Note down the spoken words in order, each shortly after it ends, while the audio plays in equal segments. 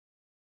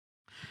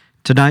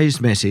Today's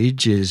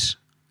message is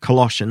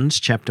Colossians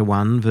chapter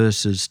 1,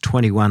 verses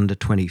 21 to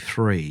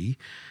 23,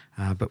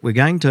 but we're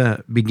going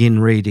to begin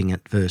reading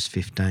at verse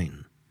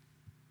 15.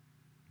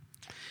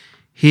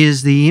 He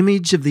is the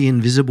image of the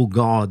invisible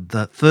God,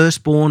 the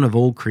firstborn of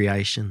all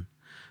creation.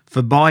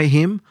 For by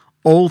him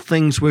all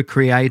things were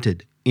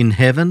created, in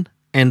heaven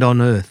and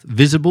on earth,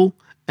 visible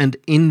and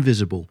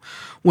invisible,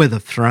 whether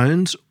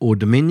thrones or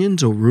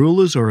dominions or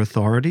rulers or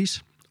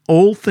authorities.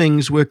 All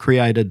things were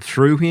created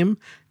through him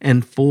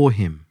and for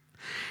him.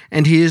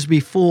 And he is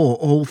before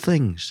all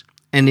things,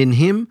 and in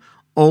him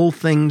all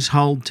things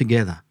hold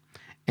together.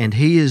 And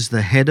he is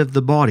the head of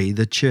the body,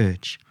 the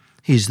church.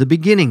 He is the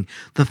beginning,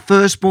 the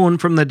firstborn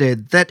from the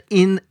dead, that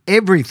in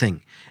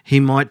everything he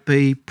might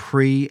be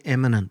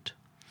preeminent.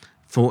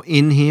 For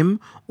in him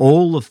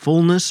all the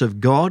fullness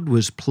of God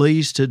was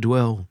pleased to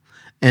dwell,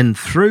 and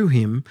through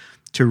him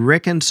to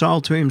reconcile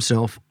to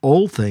himself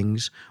all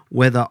things,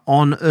 whether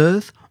on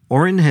earth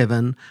or in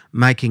heaven,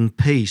 making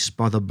peace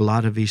by the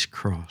blood of his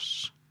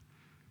cross.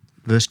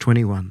 Verse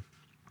 21.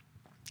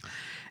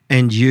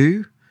 And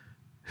you,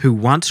 who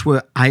once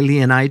were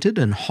alienated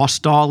and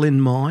hostile in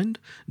mind,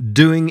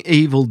 doing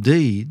evil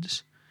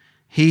deeds,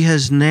 he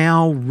has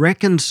now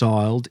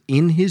reconciled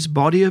in his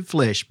body of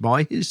flesh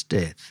by his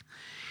death,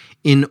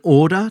 in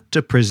order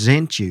to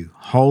present you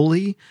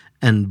holy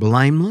and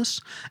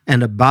blameless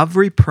and above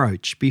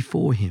reproach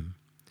before him.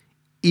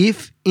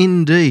 If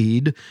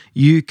indeed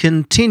you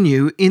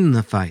continue in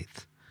the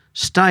faith,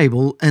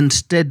 stable and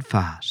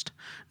steadfast,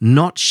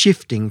 not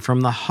shifting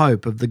from the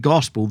hope of the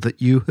gospel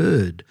that you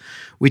heard,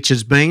 which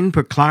has been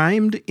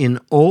proclaimed in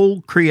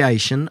all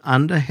creation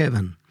under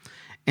heaven,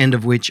 and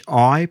of which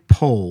I,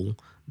 Paul,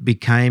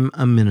 became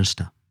a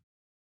minister.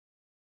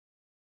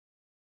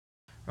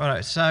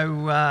 Right,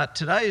 so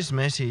today's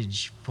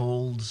message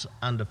falls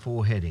under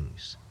four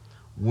headings: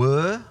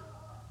 were,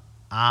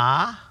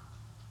 are,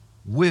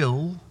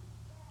 will,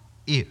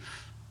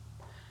 if.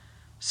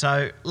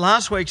 So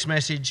last week's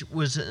message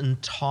was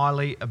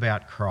entirely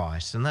about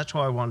Christ, and that's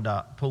why I wanted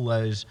to pull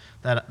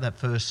that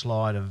first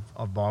slide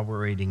of Bible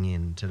reading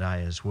in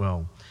today as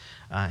well.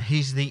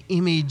 He's the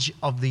image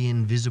of the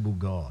invisible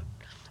God.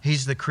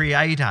 He's the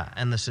creator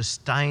and the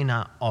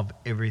sustainer of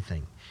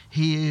everything.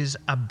 He is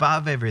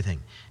above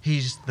everything.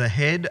 He's the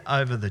head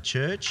over the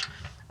church.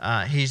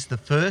 He's the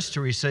first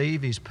to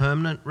receive his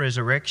permanent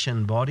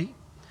resurrection body.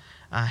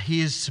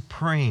 He is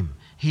supreme.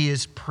 He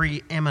is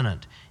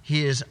preeminent.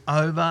 He is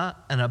over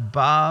and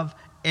above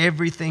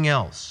everything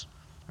else.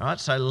 Right?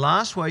 So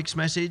last week's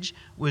message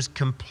was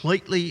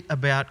completely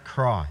about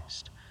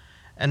Christ.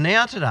 And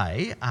now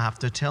today,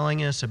 after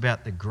telling us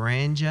about the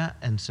grandeur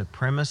and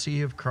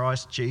supremacy of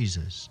Christ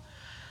Jesus,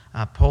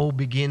 Paul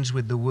begins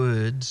with the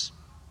words,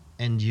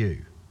 and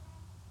you.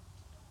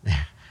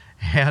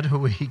 How do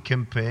we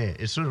compare?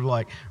 It's sort of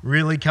like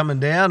really coming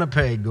down a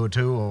peg or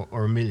two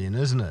or a million,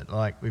 isn't it?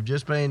 Like we've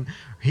just been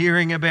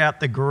hearing about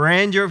the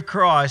grandeur of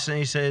Christ, and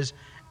he says,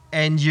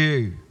 and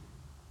you.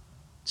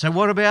 So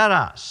what about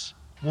us?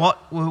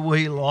 What were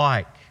we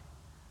like?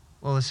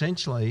 Well,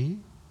 essentially,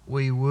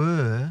 we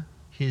were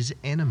his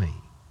enemy.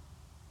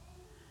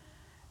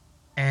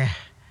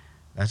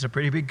 That's a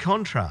pretty big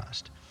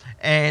contrast.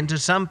 And to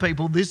some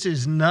people, this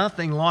is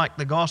nothing like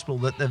the gospel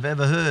that they've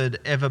ever heard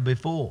ever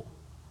before.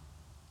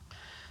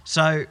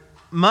 So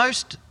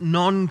most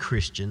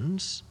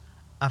non-Christians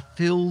are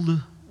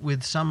filled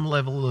with some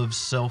level of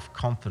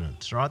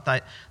self-confidence, right?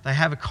 They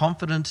have a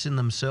confidence in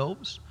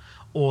themselves,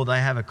 or they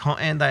have a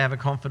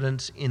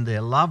confidence in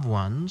their loved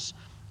ones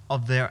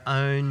of their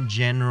own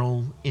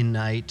general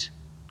innate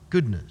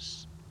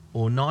goodness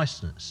or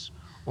niceness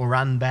or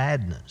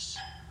unbadness.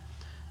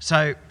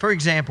 So, for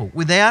example,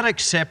 without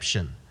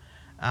exception,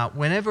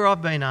 whenever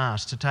I've been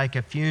asked to take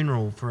a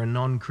funeral for a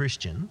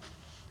non-Christian,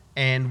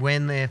 and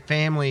when their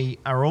family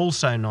are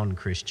also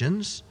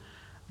non-Christians,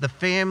 the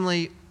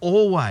family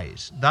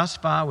always, thus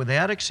far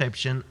without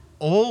exception,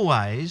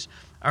 always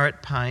are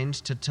at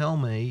pains to tell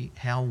me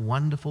how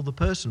wonderful the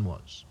person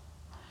was.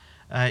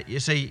 You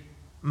see,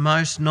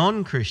 most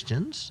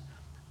non-Christians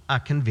are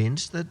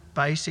convinced that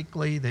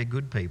basically they're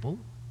good people,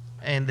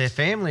 and their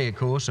family, of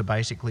course, are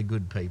basically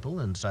good people.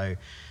 And so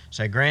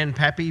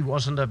Grandpappy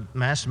wasn't a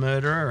mass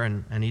murderer,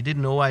 and he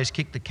didn't always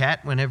kick the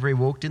cat whenever he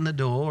walked in the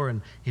door,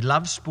 and he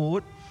loved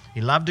sport. He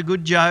loved a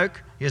good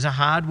joke. He was a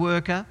hard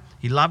worker.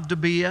 He loved a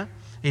beer.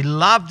 He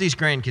loved his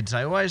grandkids.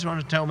 They always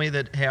want to tell me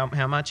that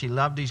how much he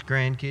loved his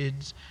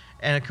grandkids.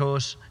 And of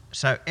course,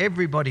 so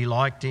everybody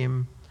liked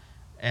him.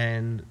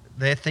 And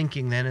their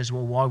thinking then is,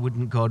 well, why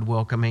wouldn't God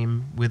welcome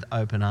him with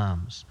open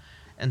arms?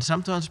 And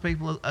sometimes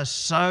people are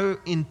so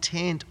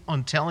intent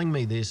on telling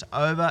me this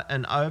over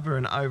and over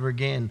and over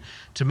again,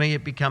 to me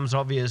it becomes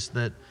obvious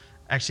that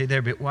actually they're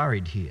a bit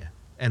worried here.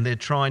 And they're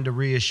trying to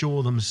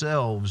reassure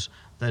themselves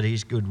that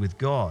he's good with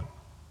God.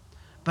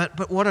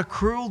 But what a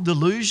cruel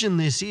delusion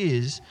this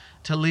is,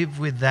 to live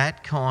with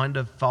that kind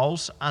of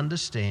false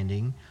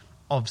understanding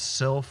of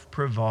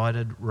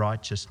self-provided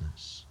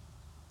righteousness.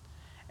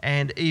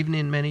 And even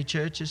in many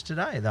churches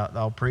today,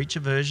 they'll preach a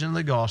version of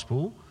the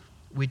gospel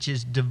which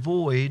is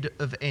devoid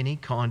of any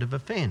kind of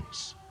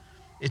offence.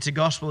 It's a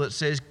gospel that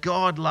says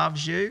God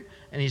loves you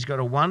and he's got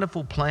a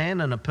wonderful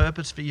plan and a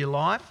purpose for your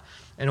life,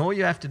 and all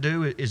you have to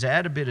do is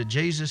add a bit of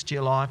Jesus to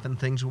your life and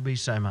things will be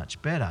so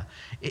much better.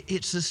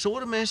 It's the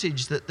sort of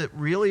message that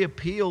really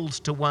appeals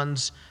to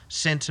one's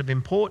sense of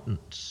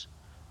importance,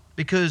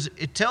 because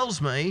it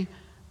tells me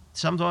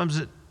sometimes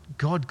that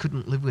God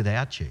couldn't live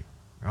without you,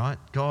 right?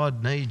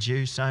 God needs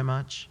you so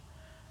much.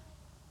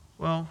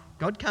 Well,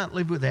 God can't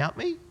live without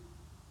me?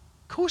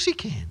 Of course he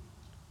can.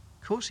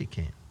 Of course he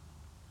can.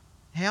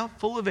 How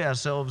full of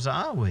ourselves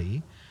are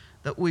we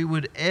that we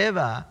would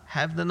ever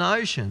have the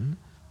notion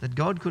that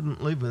God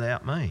couldn't live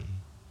without me?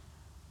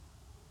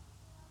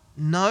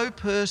 No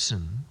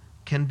person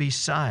can be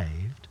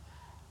saved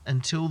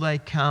until they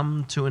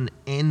come to an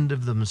end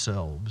of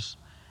themselves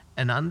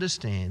and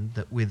understand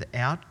that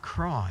without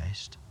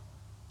Christ,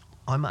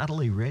 I'm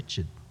utterly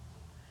wretched.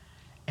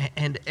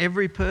 And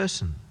every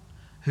person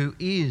who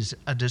is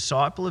a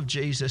disciple of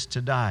Jesus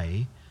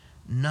today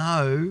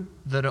know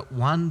that at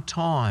one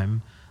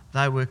time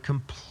they were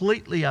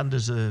completely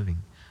undeserving.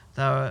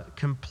 They were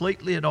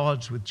completely at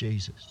odds with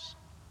Jesus.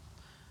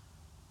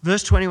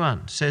 Verse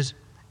 21 says,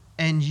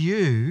 and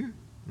you,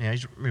 now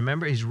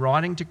remember he's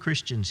writing to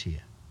Christians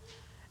here,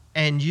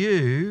 and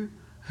you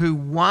who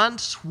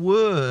once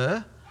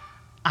were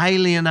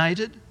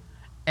alienated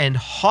and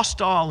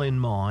hostile in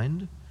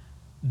mind,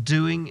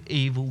 doing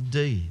evil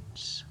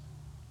deeds.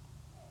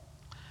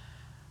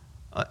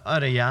 I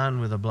had a yarn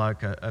with a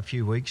bloke a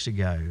few weeks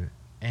ago,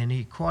 and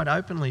he quite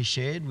openly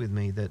shared with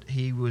me that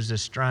he was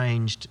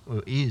estranged,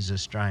 or is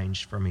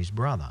estranged from his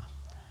brother.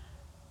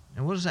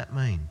 And what does that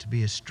mean, to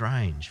be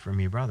estranged from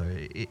your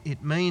brother?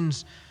 It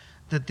means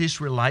that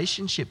this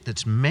relationship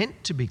that's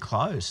meant to be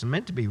close and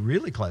meant to be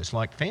really close,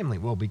 like family,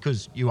 well,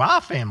 because you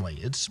are family,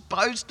 it's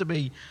supposed to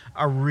be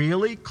a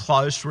really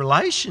close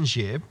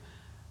relationship,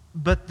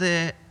 but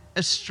they're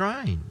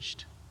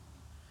estranged.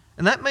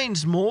 And that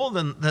means more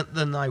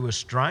than they were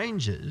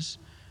strangers.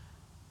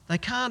 They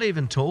can't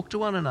even talk to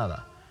one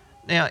another.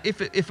 Now, if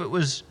it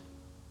was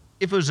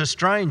a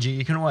stranger,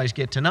 you can always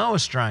get to know a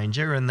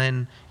stranger and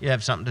then you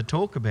have something to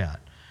talk about.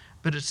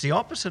 But it's the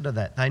opposite of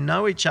that. They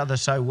know each other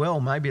so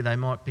well, maybe they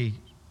might be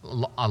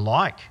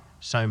alike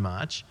so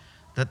much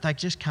that they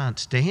just can't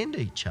stand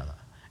each other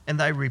and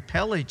they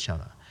repel each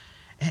other.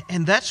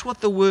 And that's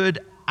what the word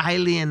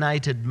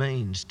alienated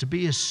means, to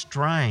be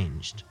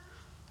estranged.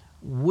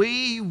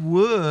 We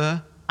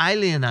were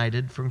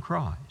alienated from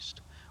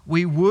Christ.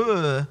 We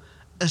were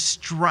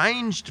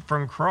estranged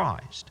from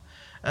Christ.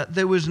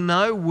 There was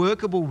no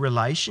workable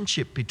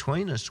relationship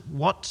between us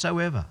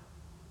whatsoever.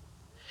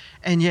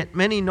 And yet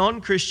many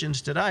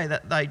non-Christians today,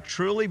 that they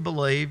truly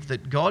believe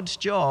that God's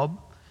job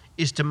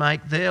is to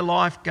make their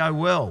life go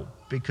well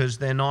because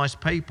they're nice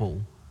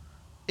people,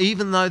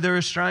 even though they're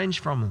estranged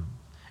from Him.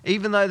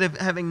 Even though they're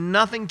having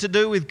nothing to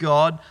do with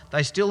God,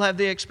 they still have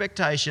the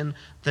expectation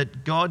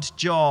that God's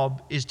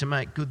job is to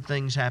make good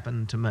things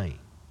happen to me.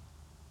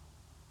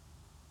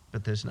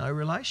 But there's no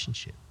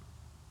relationship.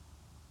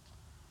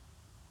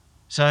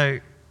 So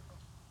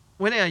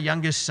when our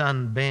youngest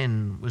son,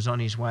 Ben, was on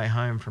his way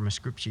home from a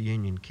Scripture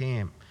Union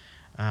camp,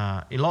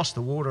 he lost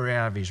the water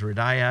out of his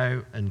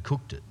rodeo and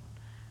cooked it.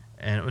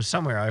 And it was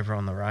somewhere over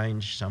on the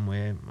range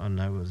somewhere. I don't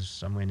know, it was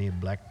somewhere near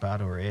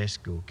Blackbutt or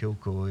Esk or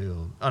Kilcoy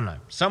or, I don't know,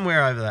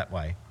 somewhere over that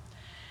way.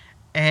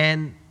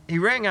 And he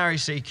rang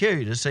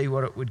RACQ to see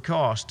what it would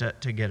cost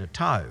to get a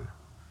tow.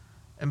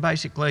 And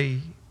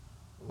basically,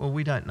 well,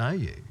 we don't know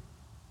you.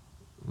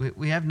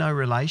 We have no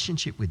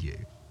relationship with you.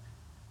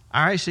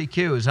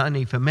 RACQ is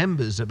only for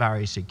members of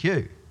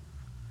RACQ.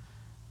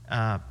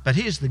 But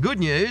here's the good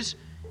news.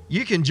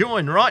 You can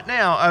join right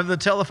now over the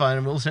telephone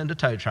and we'll send a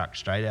tow truck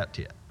straight out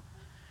to you.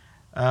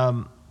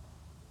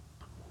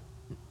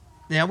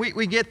 Now,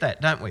 we get that,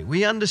 don't we?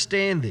 We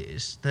understand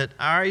this, that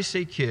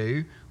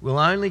RACQ will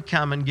only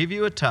come and give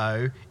you a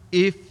tow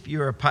if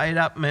you're a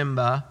paid-up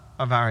member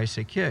of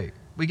RACQ.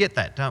 We get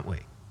that, don't we?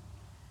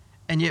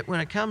 And yet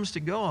when it comes to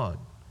God,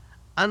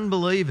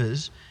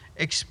 unbelievers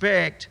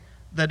expect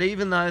that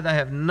even though they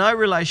have no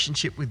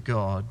relationship with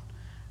God,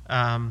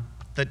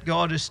 that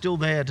God is still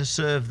there to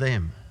serve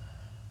them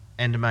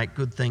and to make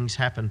good things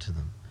happen to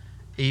them,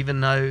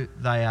 even though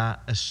they are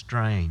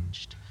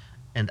estranged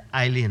and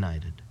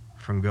alienated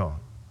from God.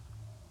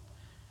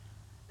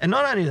 And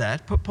not only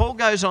that, but Paul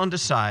goes on to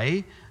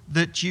say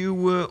that you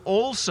were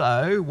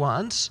also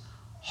once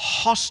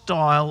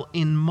hostile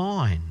in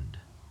mind.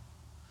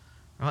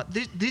 Right?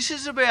 This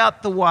is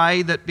about the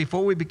way that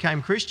before we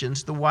became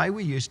Christians, the way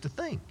we used to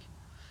think.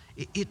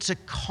 It's a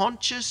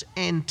conscious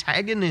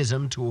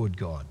antagonism toward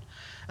God.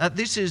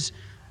 This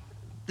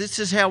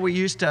is how we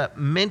used to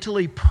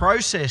mentally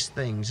process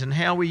things and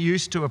how we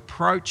used to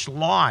approach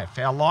life,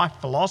 our life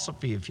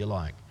philosophy, if you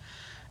like.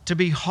 To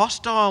be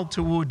hostile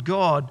toward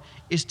God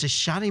is to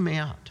shut Him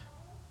out,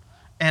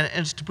 and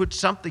it's to put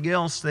something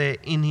else there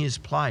in His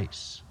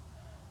place,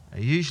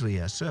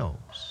 usually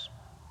ourselves.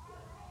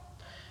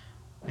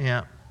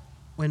 Now,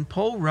 when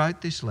Paul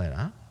wrote this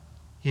letter,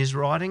 he's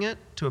writing it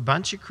to a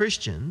bunch of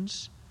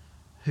Christians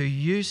who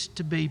used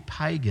to be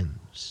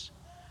pagans.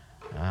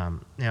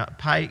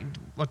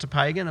 What's a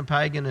pagan? A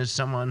pagan is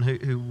someone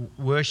who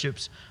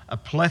worships a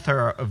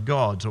plethora of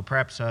gods, or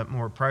perhaps a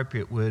more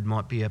appropriate word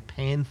might be a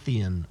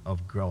pantheon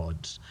of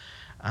gods.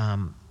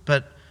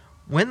 But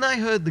when they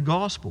heard the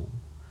gospel,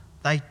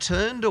 they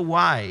turned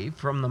away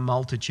from the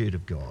multitude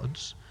of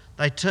gods.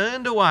 They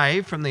turned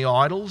away from the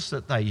idols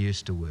that they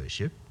used to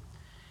worship,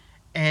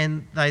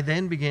 and they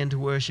then began to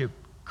worship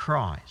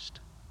Christ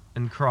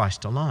and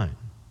Christ alone.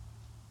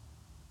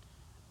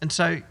 And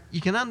so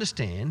you can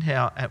understand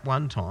how at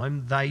one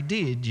time they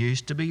did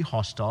used to be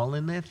hostile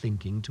in their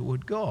thinking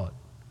toward God.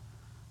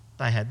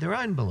 They had their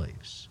own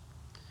beliefs.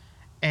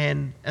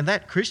 And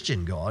that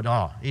Christian God,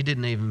 he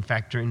didn't even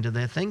factor into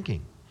their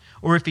thinking.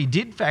 Or if he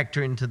did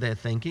factor into their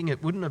thinking,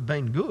 it wouldn't have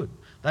been good.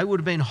 They would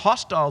have been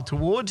hostile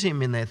towards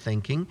him in their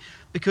thinking,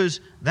 because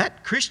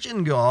that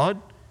Christian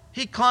God,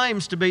 he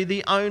claims to be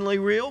the only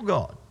real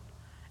God.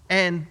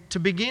 And to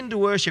begin to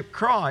worship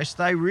Christ,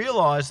 they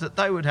realised that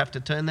they would have to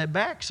turn their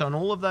backs on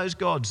all of those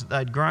gods that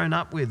they'd grown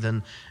up with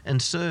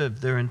and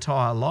served their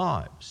entire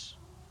lives.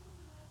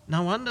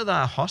 No wonder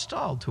they're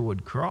hostile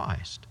toward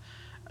Christ,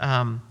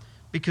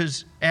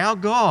 because our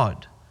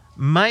God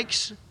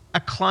makes a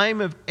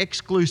claim of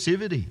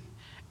exclusivity.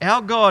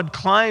 Our God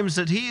claims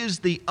that he is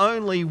the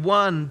only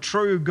one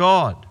true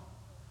God.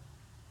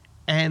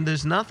 And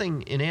there's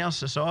nothing in our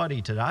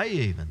society today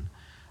even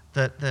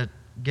that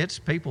gets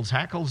people's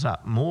hackles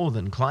up more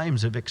than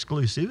claims of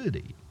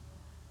exclusivity.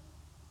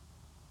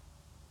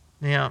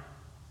 Now,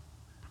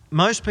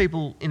 most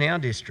people in our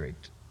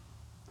district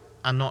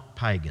are not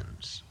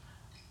pagans.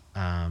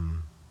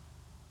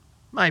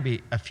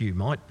 Maybe a few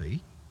might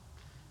be.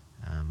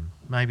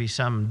 Maybe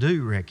some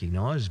do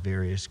recognise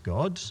various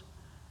gods,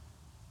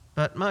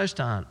 but most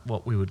aren't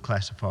what we would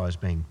classify as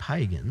being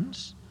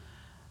pagans.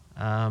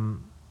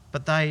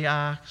 But they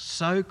are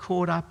so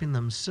caught up in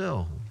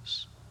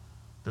themselves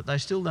that they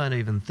still don't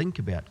even think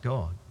about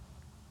God.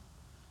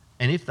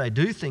 And if they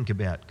do think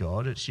about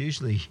God, it's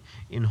usually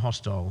in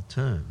hostile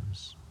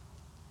terms.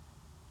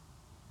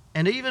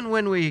 And even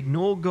when we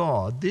ignore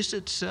God, this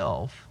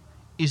itself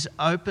is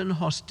open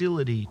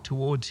hostility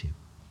towards him.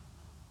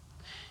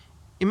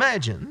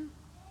 Imagine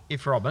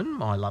if Robin,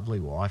 my lovely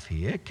wife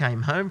here,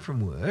 came home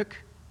from work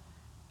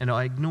and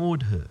I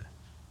ignored her.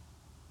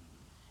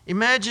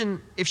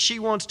 Imagine if she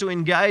wants to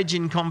engage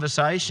in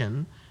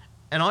conversation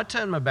and I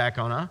turn my back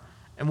on her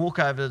and walk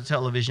over to the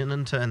television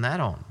and turn that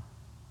on.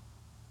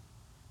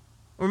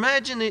 Or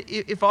imagine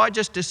if I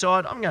just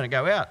decide I'm going to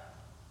go out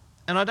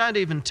and I don't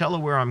even tell her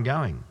where I'm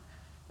going.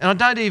 And I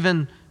don't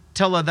even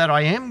tell her that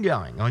I am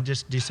going. I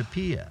just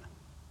disappear.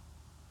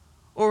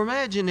 Or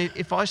imagine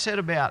if I set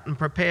about and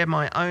prepare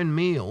my own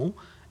meal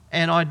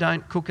and I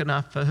don't cook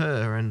enough for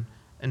her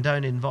and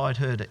don't invite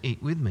her to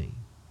eat with me.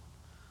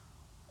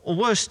 Or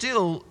worse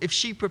still, if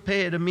she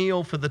prepared a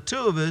meal for the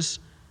two of us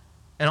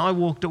and I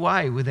walked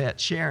away without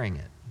sharing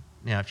it.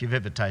 Now, if you've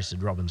ever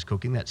tasted Robin's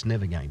cooking, that's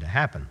never going to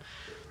happen.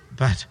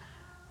 But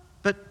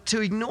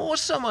to ignore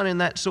someone in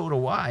that sort of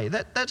way,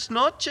 that's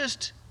not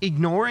just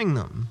ignoring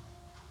them.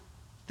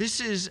 This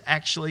is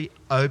actually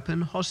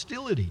open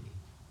hostility.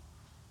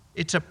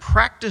 It's a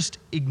practiced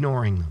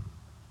ignoring them.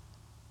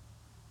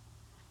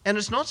 And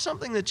it's not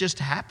something that just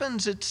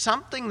happens, it's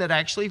something that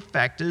actually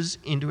factors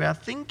into our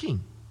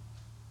thinking.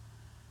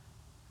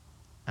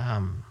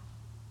 I'm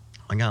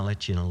going to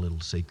let you in a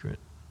little secret.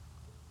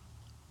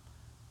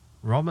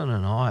 Robin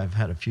and I have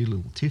had a few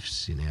little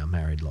tiffs in our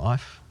married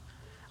life.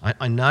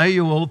 I know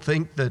you all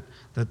think that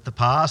the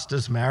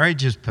pastor's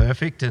marriage is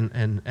perfect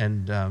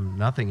and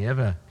nothing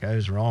ever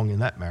goes wrong in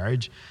that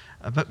marriage,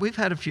 but we've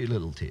had a few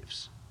little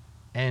tiffs.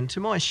 And to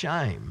my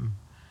shame,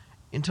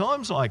 in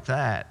times like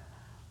that,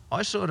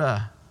 I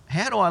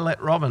how do I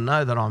let Robin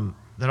know that I'm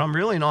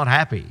really not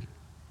happy?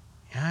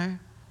 You know?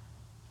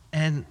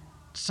 And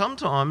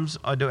sometimes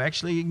I do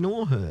actually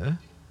ignore her,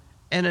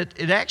 and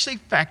it actually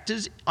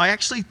factors, I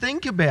actually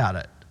think about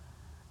it.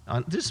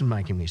 This is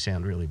making me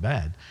sound really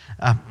bad,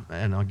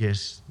 and I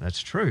guess that's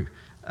true.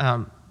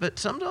 But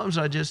sometimes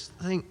I just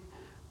think,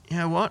 you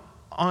know what,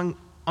 I'm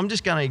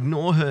just going to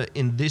ignore her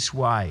in this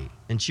way,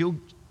 and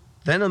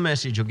then a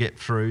message will get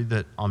through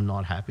that I'm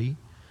not happy.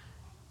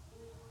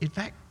 It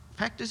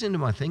factors into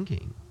my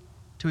thinking.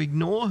 To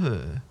ignore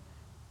her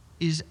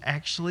is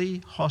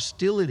actually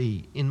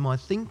hostility in my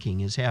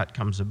thinking, is how it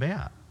comes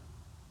about.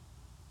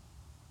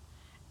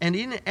 And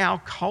in our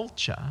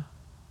culture,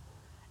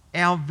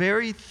 our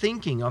very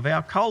thinking of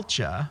our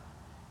culture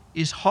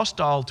is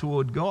hostile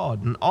toward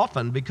God, and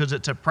often because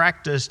it's a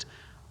practiced,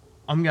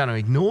 I'm going to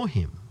ignore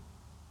him.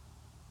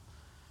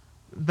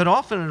 But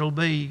often it'll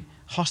be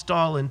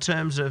hostile in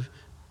terms of,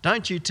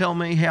 don't you tell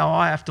me how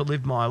I have to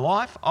live my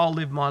life. I'll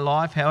live my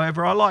life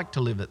however I like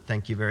to live it.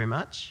 Thank you very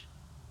much.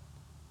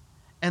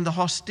 And the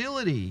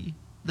hostility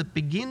that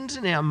begins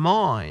in our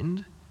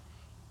mind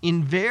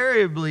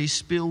invariably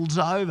spills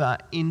over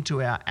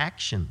into our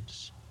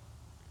actions.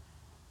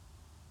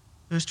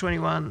 Verse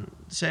 21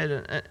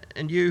 said,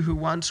 and you who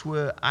once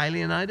were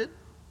alienated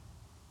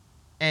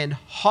and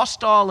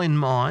hostile in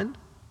mind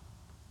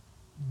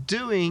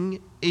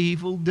doing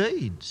evil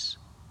deeds.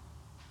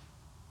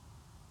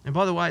 And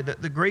by the way,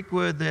 the Greek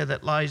word there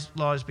that lies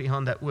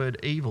behind that word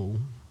evil,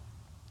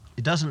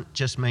 it doesn't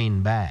just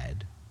mean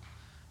bad.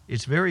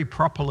 It's very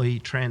properly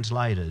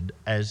translated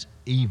as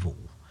evil.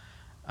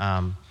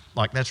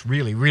 Like that's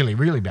really, really,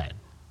 really bad.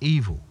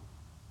 Evil.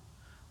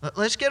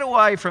 Let's get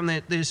away from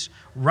this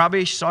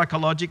rubbish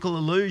psychological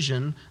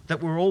illusion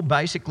that we're all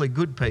basically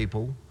good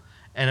people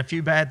and a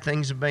few bad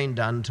things have been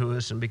done to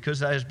us, and because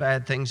those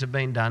bad things have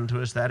been done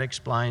to us, that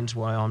explains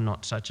why I'm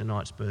not such a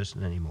nice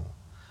person anymore.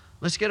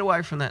 Let's get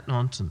away from that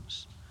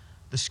nonsense.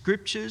 The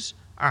scriptures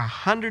are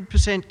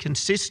 100%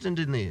 consistent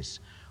in this.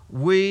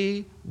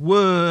 We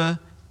were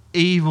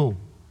evil.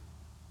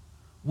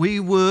 We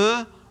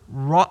were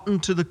rotten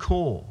to the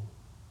core.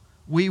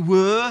 We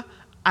were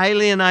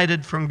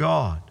alienated from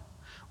God.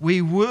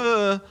 We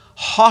were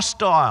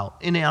hostile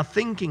in our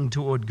thinking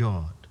toward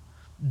God,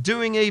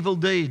 doing evil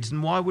deeds.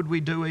 And why would we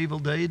do evil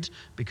deeds?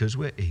 Because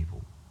we're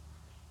evil.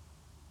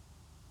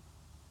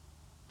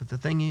 But the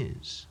thing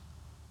is,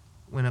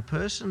 when a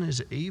person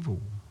is evil,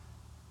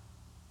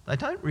 they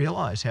don't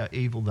realise how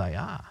evil they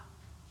are.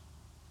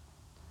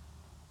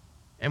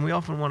 And we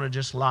often want to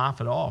just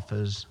laugh it off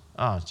as,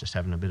 oh, it's just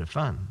having a bit of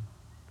fun.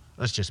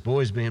 That's just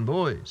boys being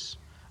boys.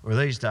 Or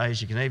these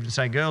days you can even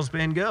say girls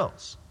being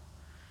girls.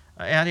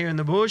 Out here in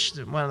the bush,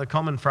 one of the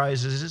common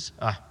phrases is,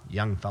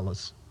 young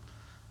fellas.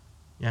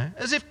 You know,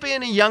 as if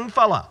being a young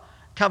fella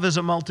covers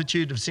a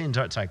multitude of sins.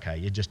 Oh, it's okay,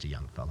 you're just a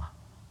young fella.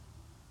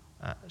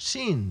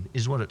 Sin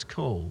is what it's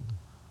called.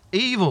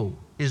 Evil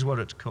is what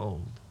it's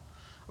called.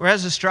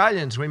 Whereas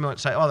Australians, we might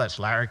say, oh, that's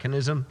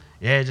larrikinism.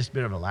 Yeah, just a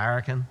bit of a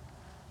larrikin.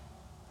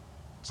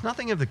 It's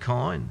nothing of the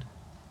kind.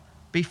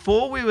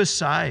 Before we were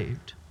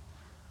saved,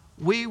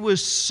 we were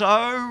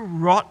so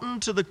rotten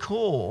to the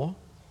core,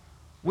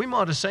 we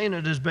might have seen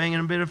it as being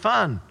a bit of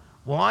fun.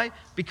 Why?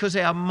 Because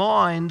our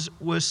minds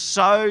were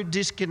so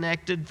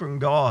disconnected from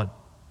God.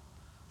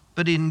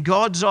 But in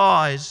God's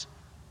eyes,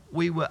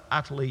 we were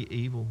utterly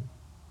evil.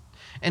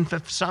 And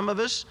for some of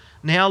us,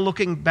 now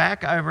looking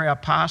back over our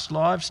past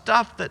lives,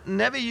 stuff that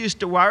never used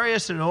to worry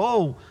us at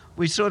all,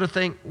 we sort of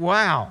think,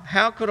 wow,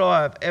 how could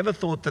I have ever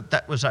thought that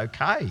that was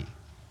okay?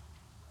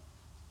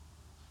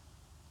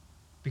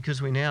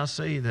 Because we now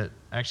see that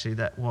actually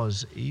that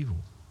was evil.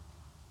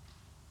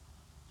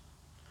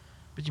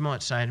 But you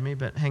might say to me,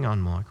 but hang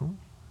on, Michael,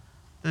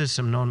 there's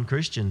some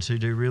non-Christians who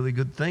do really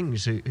good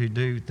things, who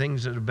do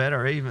things that are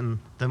better even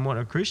than what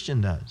a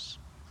Christian does.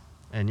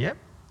 And yep,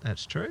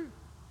 that's true.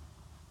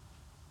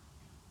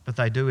 But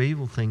they do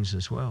evil things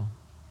as well.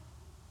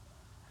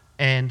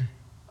 And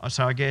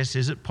so I guess,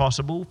 is it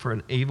possible for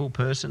an evil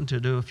person to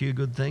do a few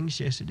good things?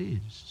 Yes, it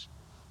is.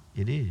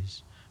 It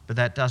is. But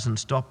that doesn't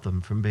stop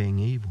them from being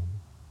evil.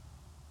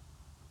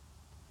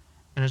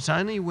 And it's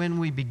only when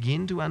we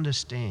begin to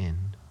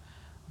understand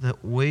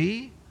that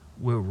we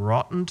were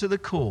rotten to the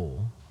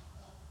core,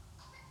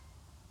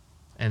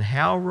 and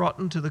how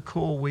rotten to the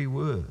core we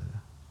were,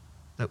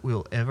 that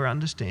we'll ever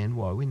understand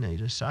why we need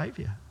a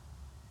saviour.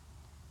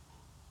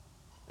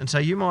 And so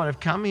you might have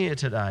come here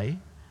today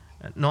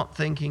not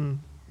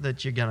thinking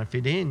that you're going to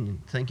fit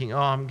in, thinking, oh,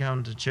 I'm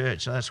going to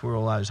church, so that's where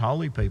all those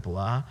holy people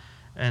are,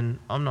 and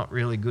I'm not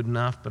really good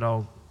enough, but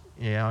I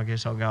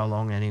guess I'll go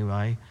along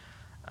anyway.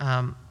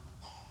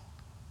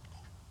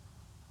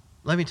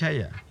 Let me tell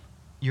you,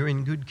 you're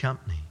in good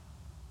company.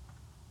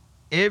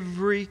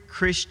 Every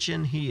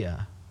Christian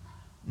here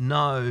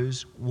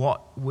knows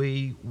what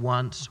we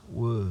once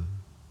were.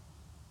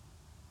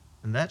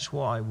 And that's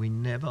why we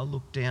never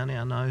look down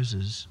our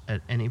noses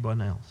at anyone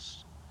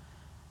else.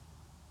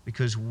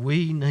 Because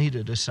we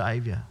needed a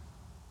saviour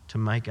to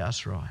make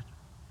us right.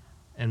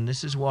 And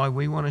this is why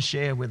we want to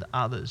share with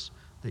others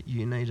that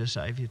you need a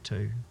saviour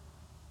too.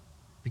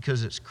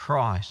 Because it's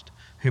Christ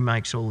who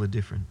makes all the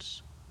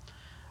difference.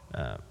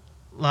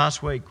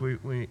 Last week,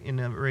 we in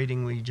a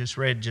reading we just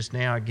read just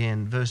now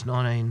again, verse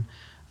 19,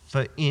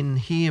 for in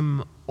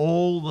him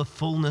all the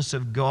fullness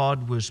of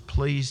God was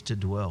pleased to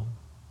dwell,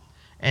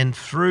 and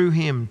through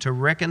him to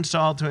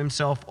reconcile to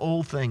himself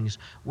all things,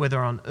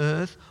 whether on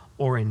earth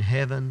or in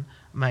heaven,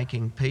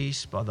 making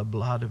peace by the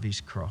blood of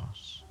his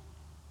cross.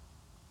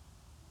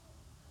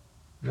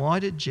 Why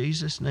did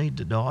Jesus need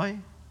to die?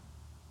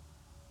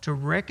 To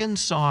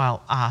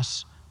reconcile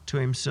us to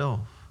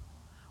himself.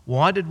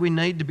 Why did we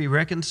need to be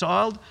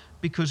reconciled?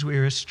 Because we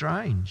were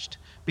estranged,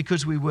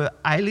 because we were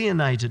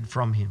alienated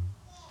from him.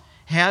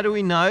 How do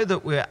we know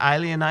that we're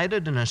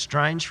alienated and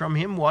estranged from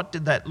him? What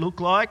did that look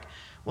like?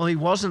 Well, he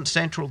wasn't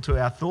central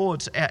to our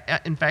thoughts.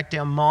 In fact,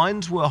 our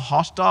minds were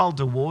hostile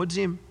towards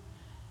him.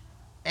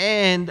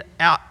 And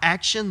our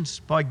actions,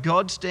 by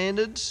God's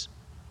standards,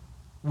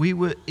 we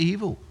were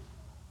evil.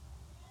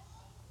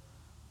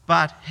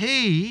 But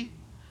he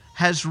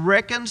has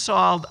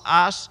reconciled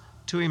us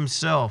to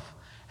himself.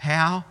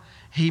 How?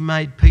 He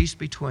made peace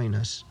between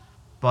us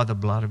by the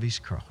blood of his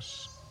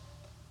cross.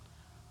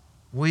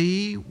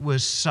 We were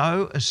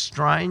so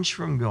estranged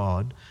from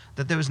God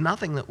that there was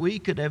nothing that we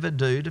could ever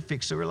do to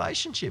fix a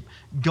relationship.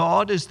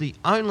 God is the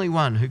only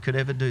one who could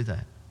ever do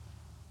that.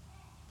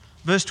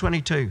 Verse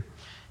 22,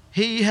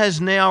 He has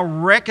now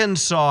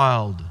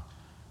reconciled,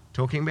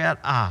 talking about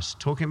us,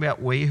 talking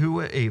about we who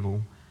were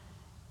evil,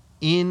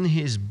 in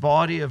his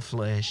body of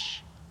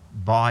flesh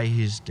by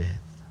his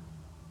death.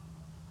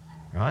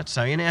 Right?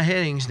 So in our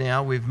headings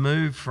now, we've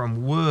moved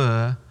from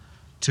were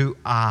to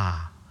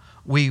are.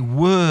 We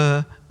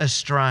were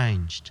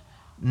estranged.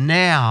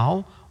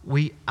 Now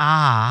we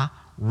are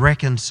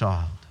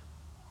reconciled.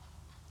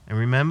 And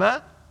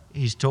remember,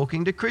 he's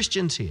talking to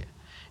Christians here.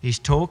 He's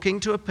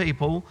talking to a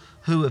people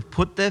who have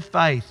put their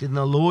faith in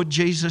the Lord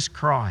Jesus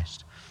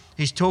Christ.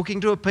 He's talking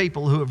to a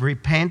people who have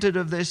repented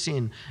of their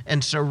sin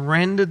and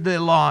surrendered their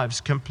lives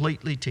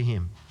completely to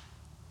him.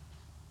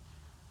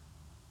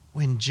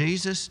 When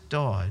Jesus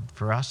died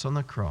for us on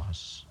the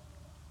cross,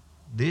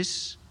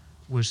 this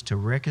was to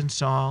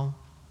reconcile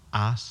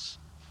us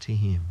to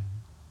him.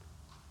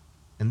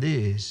 And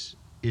this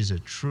is a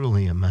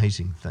truly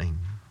amazing thing.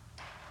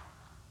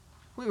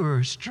 We were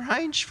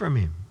estranged from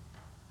him.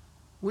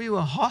 We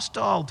were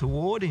hostile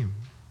toward him.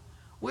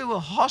 We were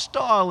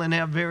hostile in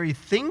our very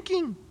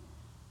thinking.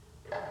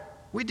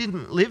 We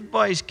didn't live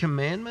by his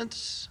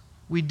commandments.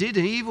 We did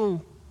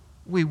evil.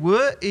 We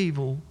were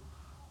evil.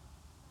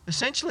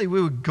 Essentially,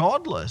 we were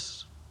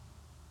godless.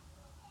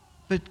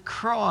 But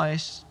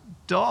Christ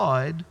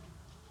died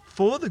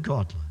for the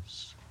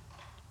godless.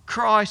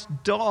 Christ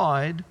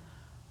died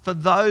for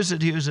those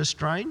that he was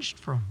estranged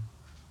from.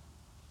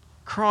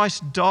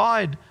 Christ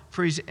died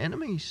for his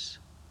enemies.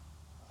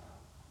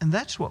 And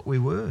that's what we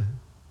were.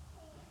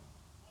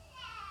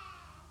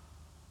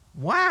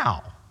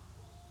 Wow.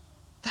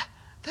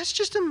 That's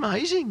just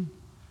amazing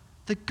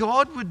that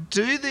God would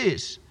do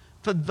this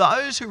for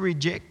those who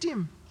reject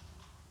him.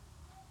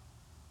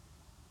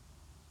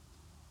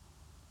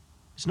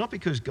 It's not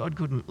because God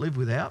couldn't live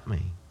without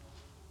me.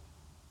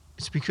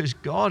 It's because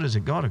God is a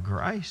God of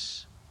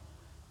grace.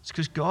 It's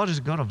because God is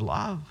a God of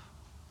love.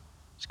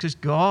 It's because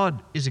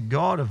God is a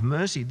God of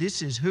mercy.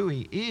 This is who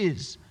he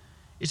is.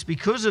 It's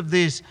because of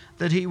this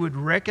that he would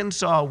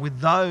reconcile with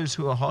those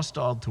who are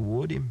hostile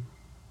toward him.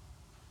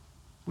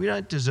 We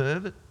don't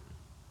deserve it.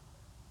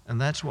 And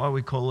that's why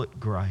we call it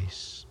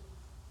grace.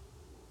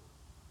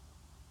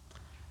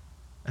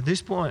 At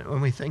this point,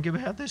 when we think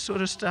about this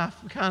sort of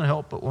stuff, we can't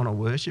help but want to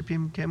worship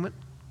him, can we?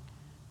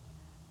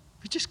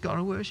 We just got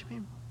to worship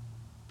him.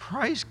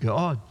 Praise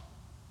God.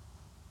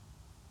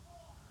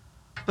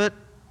 But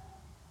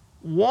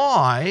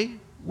why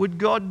would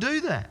God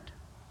do that?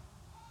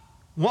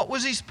 What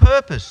was his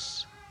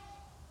purpose?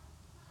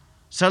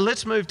 So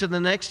let's move to the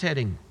next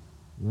heading.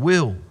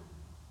 Will.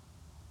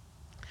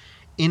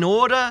 In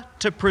order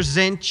to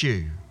present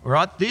you, all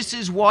right, this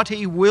is what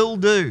he will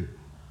do.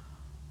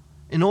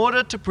 In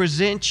order to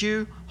present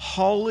you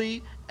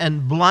holy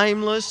and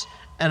blameless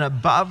and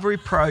above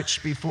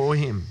reproach before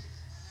him.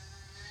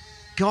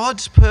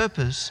 God's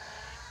purpose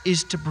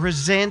is to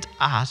present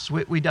us.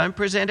 We don't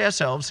present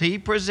ourselves. He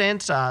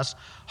presents us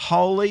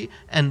holy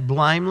and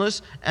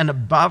blameless and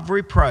above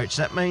reproach.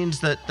 That means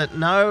that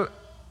no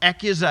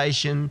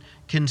accusation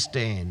can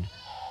stand.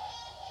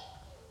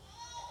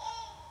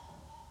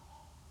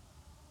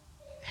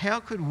 How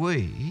could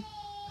we,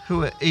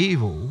 who are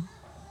evil,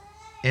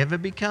 ever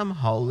become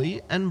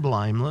holy and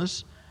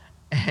blameless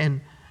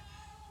and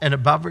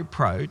above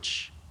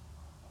reproach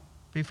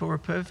before a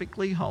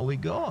perfectly holy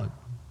God?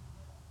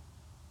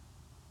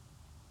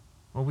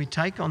 Well, we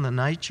take on the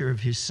nature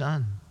of his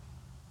Son.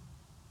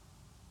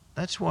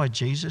 That's why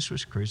Jesus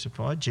was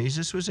crucified.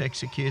 Jesus was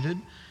executed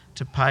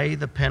to pay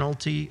the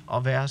penalty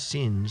of our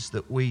sins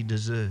that we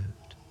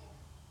deserved.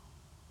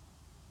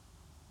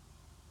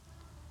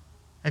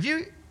 Have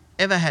you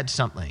ever had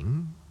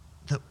something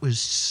that was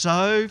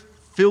so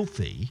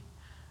filthy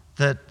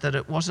that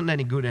it wasn't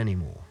any good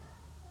anymore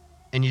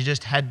and you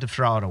just had to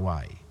throw it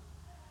away?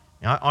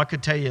 Now, I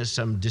could tell you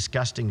some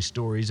disgusting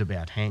stories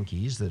about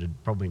hankies that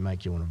would probably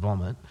make you want to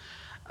vomit.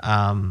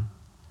 And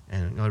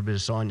I've got a bit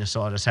of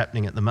sinusitis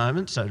happening at the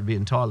moment, so it'd be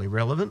entirely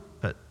relevant,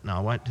 but no, I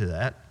won't do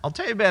that. I'll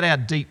tell you about our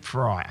deep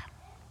fryer.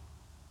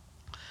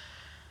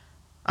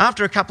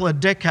 After a couple of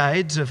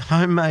decades of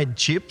homemade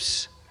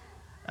chips,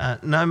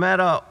 no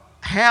matter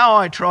how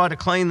I try to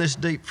clean this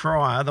deep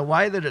fryer, the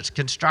way that it's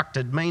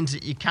constructed means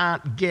that you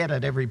can't get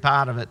at every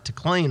part of it to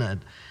clean it.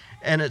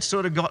 And it's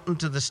sort of gotten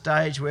to the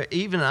stage where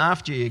even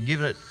after you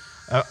give it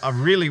a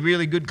really,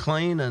 really good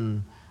clean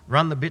and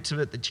run the bits of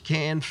it that you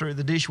can through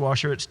the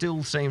dishwasher, it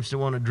still seems to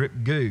want to drip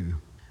goo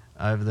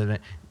over the...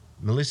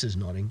 Melissa's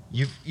nodding.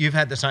 You've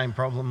had the same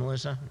problem,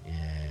 Melissa?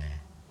 Yeah.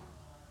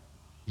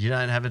 You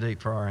don't have a deep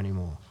fryer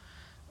anymore.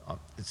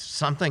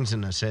 Something's a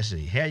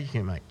necessity. How you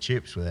can make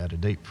chips without a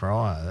deep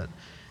fryer?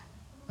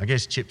 I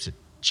guess chips are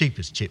cheap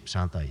as chips,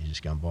 aren't they? You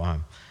just go and buy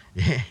them.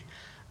 Yeah.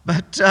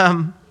 But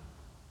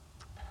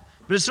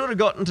it's sort of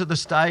gotten to the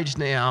stage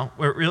now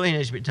where it really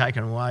needs to be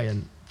taken away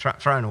and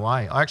thrown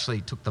away. I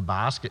actually took the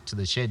basket to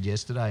the shed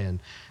yesterday and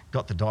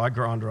got the die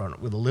grinder on it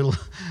with a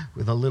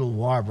little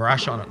wire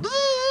brush on it.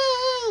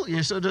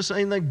 You sort of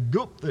seen the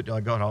goop that I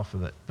got off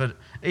of it. But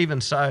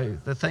even so,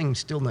 the thing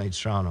still needs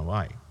thrown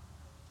away.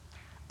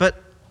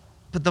 But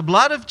the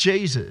blood of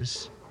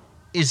Jesus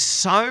is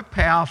so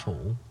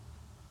powerful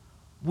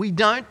we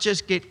don't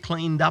just get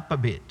cleaned up a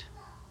bit.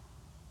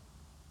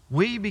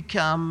 We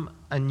become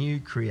a new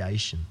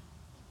creation.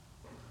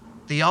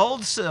 The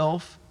old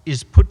self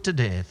is put to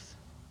death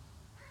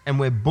and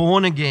we're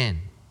born again,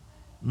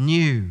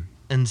 new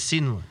and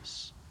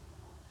sinless.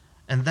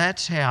 And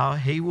that's how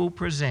he will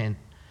present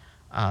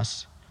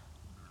us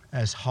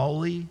as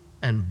holy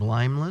and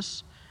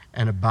blameless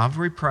and above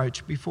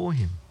reproach before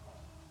him,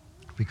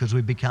 because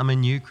we become a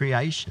new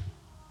creation.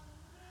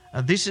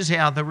 This is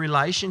how the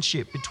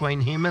relationship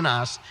between him and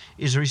us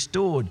is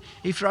restored.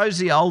 He throws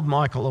the old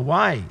Michael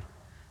away.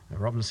 Now,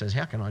 Robin says,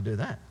 how can I do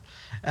that?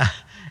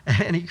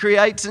 And he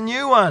creates a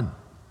new one.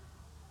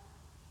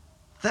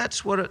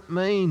 That's what it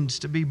means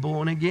to be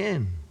born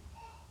again.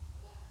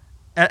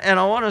 And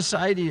I want to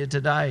say to you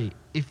today,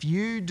 if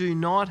you do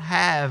not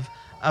have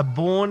a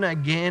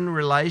born-again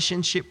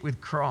relationship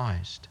with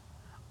Christ,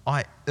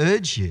 I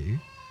urge you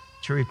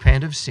to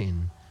repent of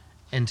sin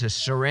and to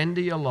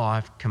surrender your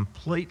life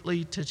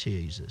completely to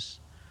Jesus.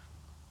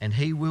 And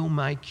he will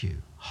make you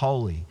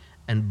holy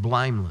and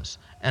blameless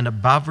and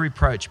above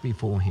reproach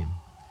before him.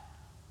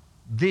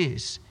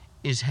 This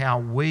is how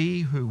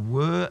we who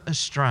were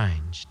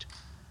estranged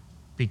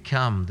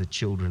become the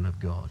children of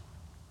God.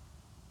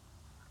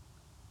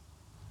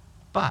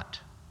 But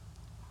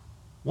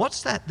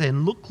what's that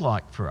then look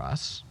like for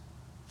us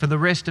for the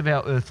rest of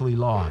our earthly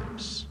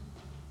lives?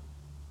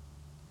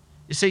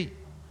 You see,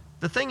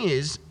 the thing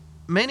is,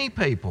 many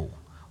people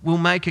will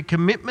make a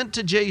commitment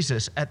to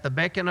Jesus at the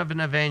beckon of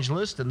an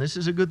evangelist, and this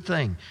is a good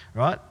thing,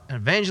 right? An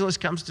evangelist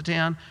comes to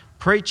town,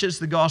 preaches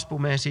the gospel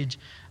message,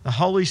 the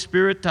Holy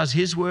Spirit does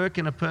his work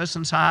in a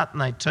person's heart,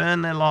 and they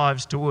turn their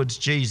lives towards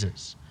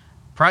Jesus.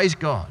 Praise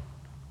God.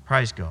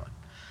 Praise God.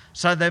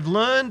 So they've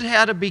learned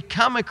how to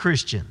become a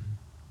Christian,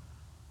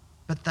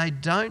 but they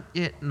don't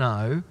yet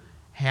know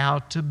how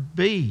to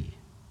be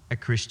a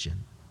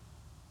Christian.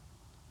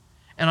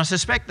 And I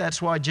suspect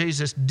that's why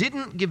Jesus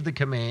didn't give the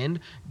command,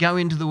 go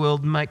into the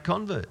world and make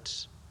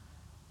converts.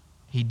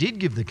 He did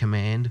give the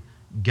command,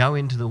 go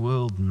into the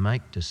world and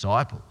make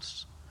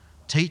disciples,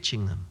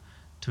 teaching them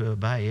to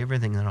obey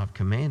everything that I've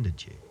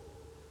commanded you.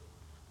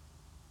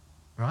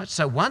 Right?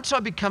 So once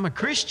I become a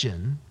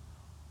Christian,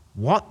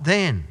 what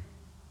then?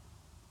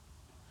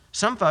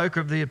 Some folk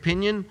are of the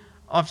opinion,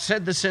 I've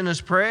said the sinner's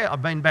prayer,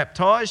 I've been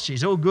baptised,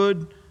 she's all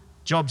good,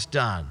 job's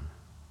done.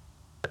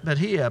 But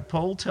here,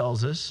 Paul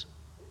tells us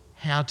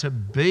how to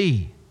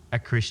be a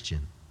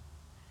Christian.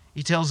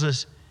 He tells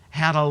us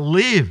how to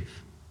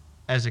live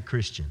as a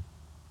Christian.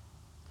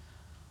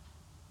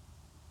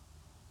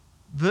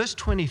 Verse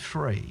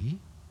 23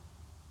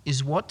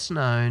 is what's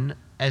known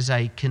as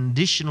a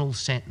conditional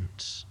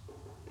sentence.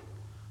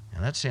 Now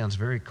that sounds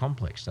very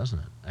complex, doesn't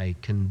it? A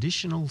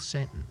conditional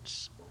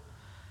sentence.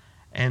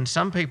 And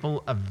some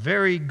people are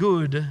very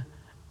good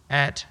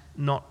at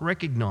not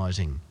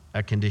recognising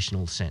a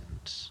conditional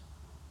sentence.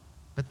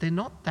 But they're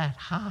not that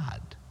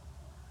hard.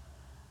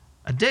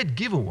 A dead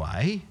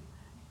giveaway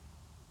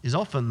is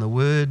often the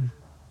word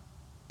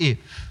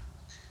if.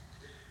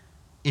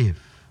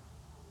 If.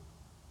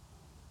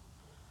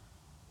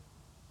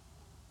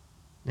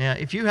 Now,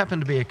 if you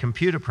happen to be a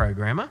computer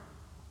programmer,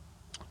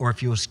 or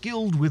if you're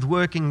skilled with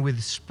working with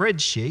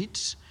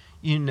spreadsheets,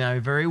 you know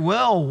very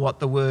well what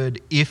the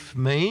word if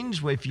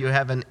means. If you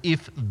have an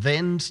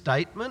if-then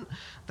statement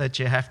that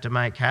you have to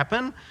make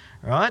happen,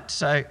 right?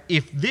 So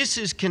if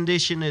this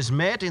condition is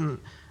met in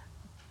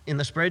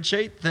the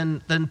spreadsheet,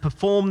 then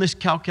perform this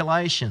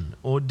calculation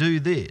or do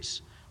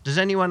this. Does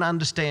anyone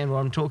understand what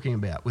I'm talking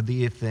about with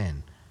the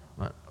if-then?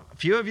 Well, a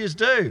few of you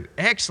do.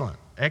 Excellent,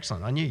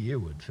 excellent. I knew you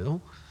would,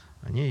 Phil.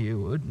 I knew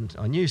you would, and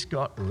I knew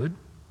Scott would.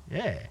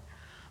 Yeah.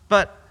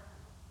 But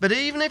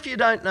even if you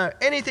don't know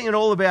anything at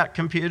all about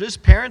computers,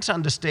 parents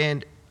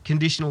understand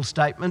conditional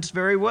statements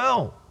very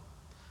well,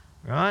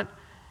 right?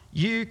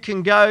 You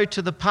can go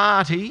to the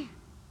party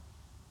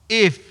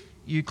if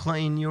you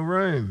clean your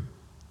room,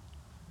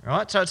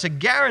 right? So it's a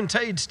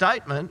guaranteed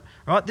statement,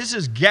 right? This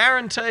is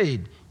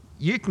guaranteed.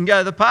 You can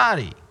go to the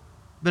party,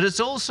 but it's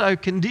also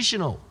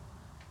conditional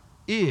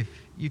if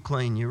you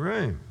clean your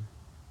room.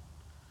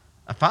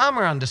 A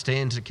farmer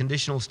understands a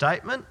conditional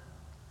statement.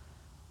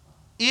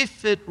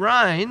 If it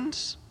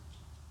rains,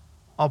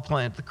 I'll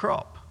plant the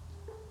crop.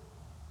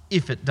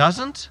 If it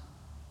doesn't,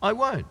 I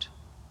won't.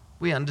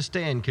 We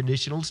understand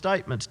conditional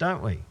statements,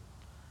 don't we?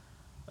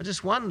 I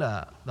just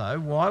wonder, though,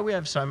 why we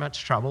have so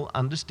much trouble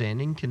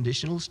understanding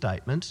conditional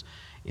statements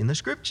in the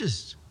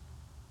Scriptures.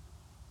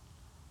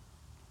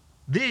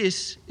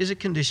 This is a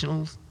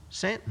conditional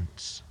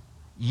sentence.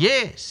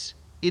 Yes,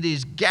 it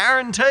is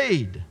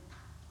guaranteed,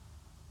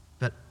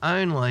 but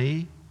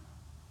only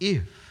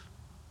if.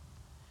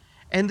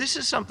 And this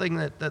is something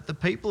that the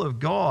people of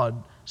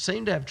God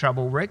seem to have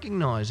trouble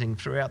recognising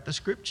throughout the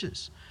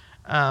Scriptures.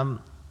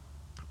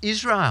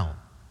 Israel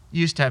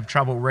used to have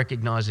trouble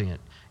recognising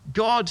it.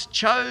 God's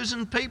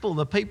chosen people,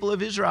 the people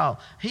of Israel,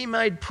 he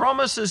made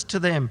promises to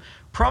them,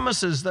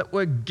 promises that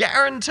were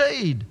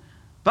guaranteed,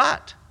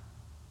 but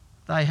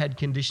they had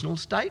conditional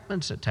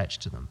statements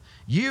attached to them.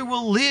 You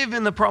will live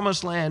in the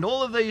promised land.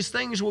 All of these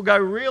things will go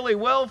really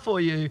well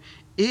for you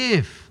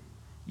if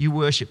you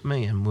worship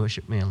me and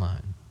worship me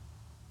alone.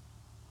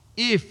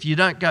 If you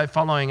don't go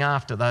following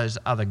after those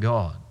other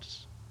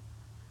gods.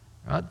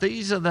 Right?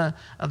 These are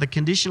the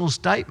conditional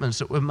statements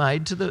that were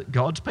made to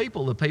God's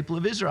people, the people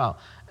of Israel.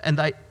 And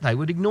they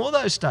would ignore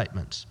those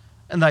statements.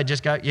 And they'd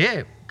just go,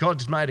 yeah,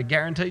 God's made a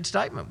guaranteed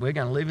statement. We're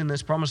going to live in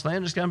this promised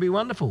land. It's going to be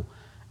wonderful.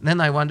 And then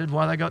they wondered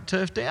why they got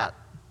turfed out.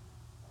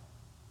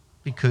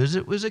 Because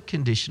it was a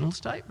conditional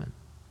statement.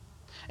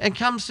 And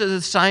comes to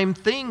the same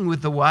thing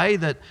with the way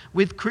that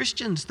with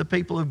Christians, the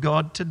people of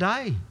God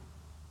today.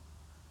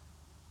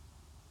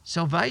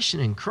 Salvation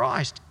in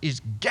Christ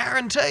is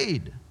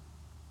guaranteed.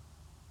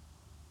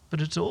 But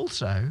it's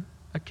also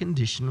a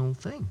conditional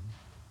thing.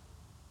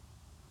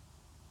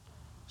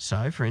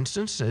 So, for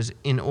instance, it says,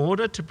 in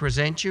order to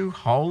present you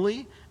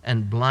holy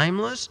and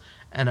blameless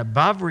and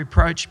above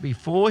reproach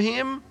before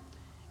him,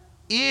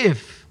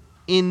 if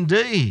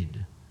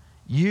indeed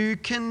you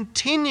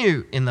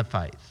continue in the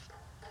faith,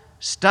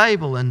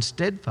 stable and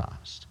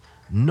steadfast,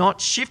 not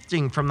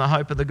shifting from the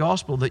hope of the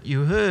gospel that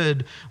you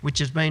heard, which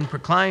has been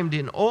proclaimed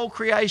in all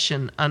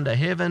creation under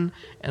heaven,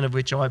 and of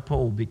which I,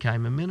 Paul,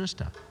 became a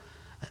minister.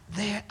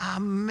 There are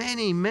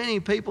many, many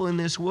people in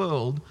this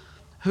world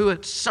who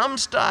at some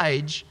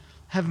stage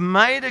have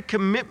made a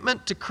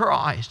commitment to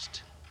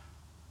Christ,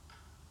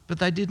 but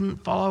they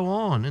didn't follow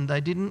on and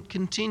they didn't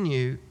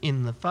continue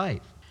in the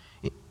faith.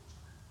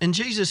 And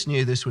Jesus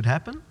knew this would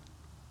happen.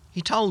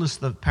 He told us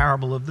the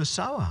parable of the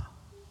sower.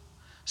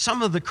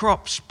 Some of the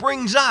crop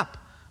springs up,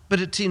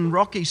 but it's in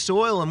rocky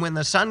soil, and when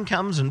the sun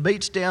comes and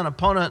beats down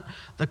upon it,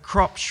 the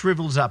crop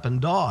shrivels up and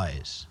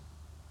dies.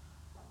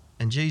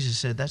 And Jesus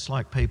said that's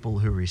like people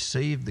who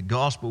receive the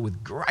gospel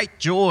with great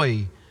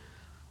joy,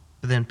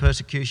 but then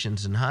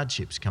persecutions and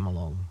hardships come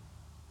along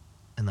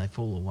and they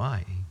fall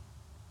away.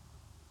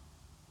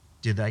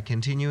 Did they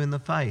continue in the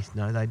faith?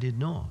 No, they did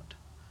not.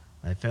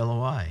 They fell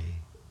away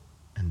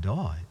and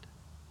died.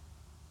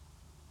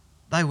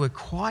 They were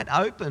quite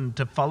open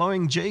to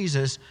following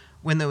Jesus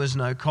when there was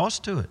no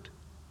cost to it.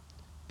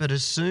 But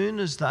as soon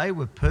as they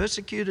were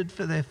persecuted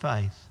for their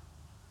faith,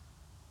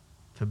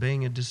 for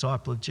being a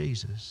disciple of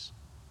Jesus,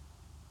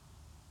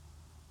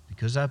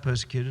 because they were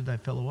persecuted, they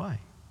fell away.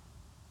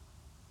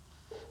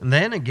 And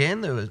then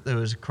again, there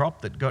was a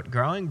crop that got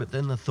growing, but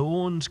then the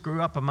thorns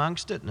grew up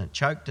amongst it and it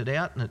choked it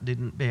out and it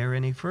didn't bear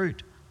any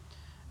fruit.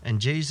 And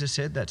Jesus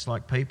said that's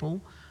like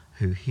people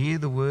who hear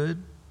the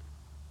word,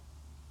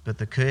 but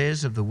the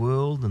cares of the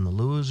world and the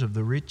lures of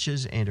the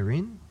riches enter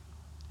in,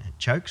 and it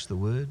chokes the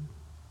word,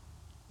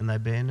 and they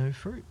bear no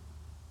fruit.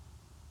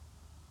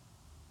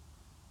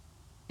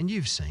 And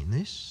you've seen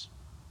this.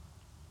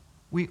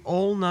 We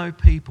all know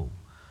people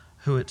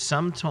who at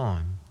some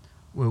time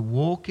were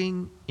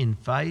walking in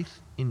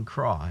faith in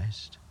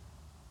Christ,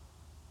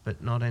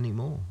 but not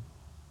anymore.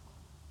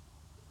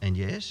 And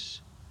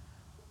yes,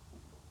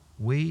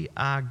 we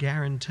are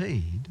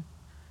guaranteed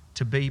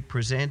to be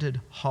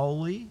presented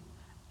holy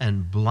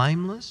and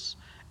blameless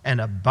and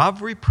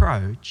above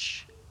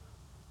reproach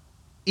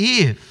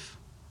if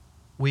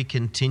we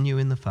continue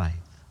in the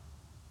faith.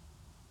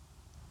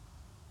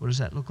 What does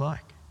that look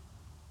like?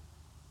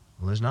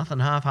 Well, there's nothing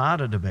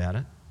half-hearted about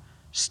it.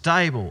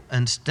 Stable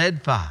and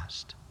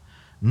steadfast,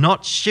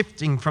 not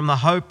shifting from the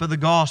hope of the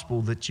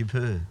gospel that you've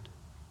heard.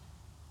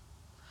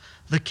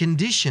 The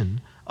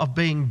condition of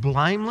being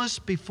blameless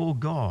before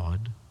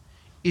God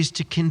is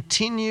to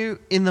continue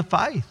in the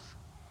faith.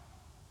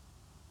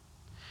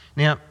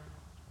 Now,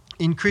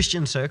 in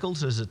Christian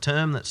circles, there's a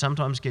term that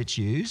sometimes gets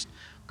used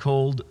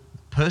called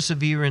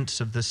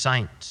perseverance of the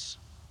saints.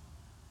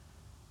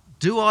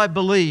 Do I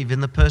believe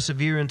in the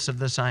perseverance of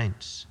the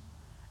saints?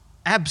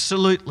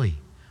 Absolutely.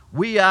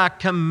 We are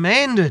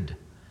commanded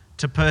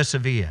to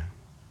persevere.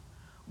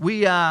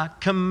 We are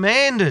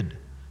commanded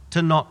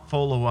to not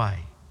fall away.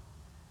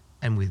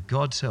 And with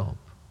God's help,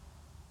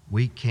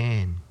 we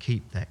can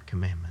keep that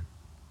commandment.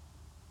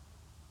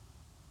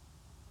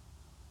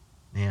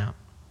 Now,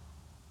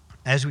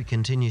 as we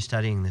continue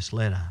studying this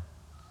letter,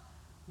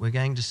 we're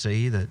going to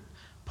see that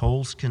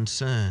Paul's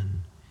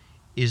concern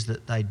is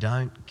that they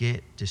don't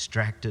get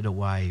distracted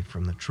away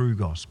from the true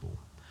gospel.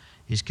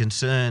 His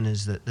concern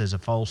is that there's a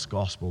false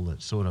gospel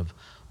that's sort of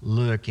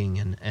lurking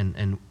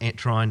and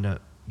trying to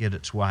get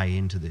its way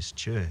into this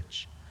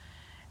church.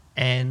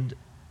 And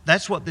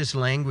that's what this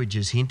language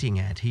is hinting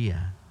at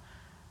here.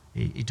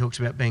 He talks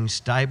about being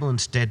stable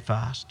and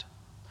steadfast.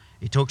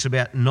 He talks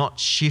about not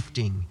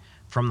shifting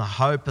from the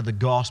hope of the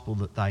gospel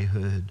that they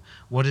heard.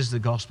 What is the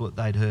gospel that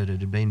they'd heard?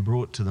 It had been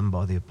brought to them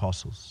by the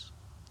apostles.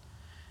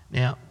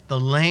 Now, the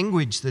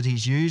language that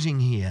he's using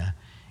here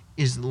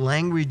is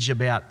language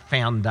about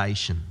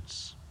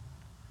foundations,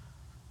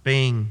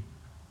 being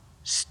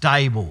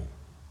stable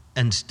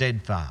and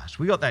steadfast.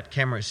 We got that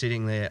camera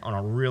sitting there on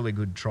a really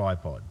good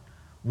tripod.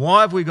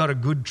 Why have we got a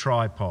good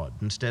tripod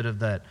instead of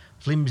that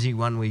flimsy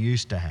one we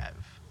used to have?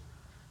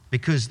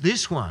 Because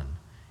this one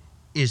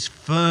is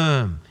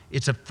firm.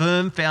 It's a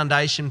firm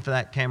foundation for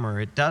that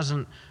camera. It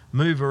doesn't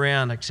move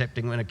around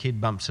excepting when a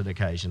kid bumps it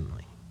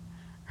occasionally,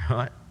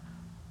 right?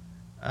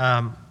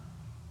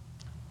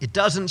 It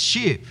doesn't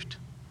shift.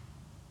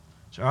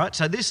 All right,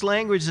 so this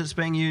language that's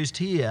being used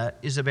here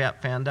is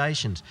about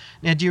foundations.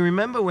 Now, do you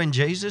remember when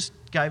Jesus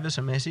gave us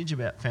a message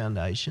about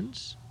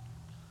foundations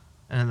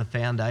and the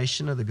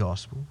foundation of the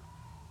gospel?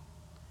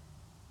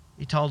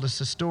 He told us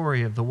the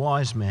story of the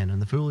wise man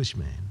and the foolish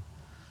man.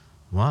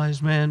 The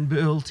wise man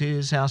built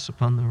his house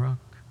upon the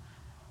rock.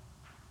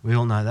 We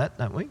all know that,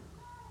 don't we?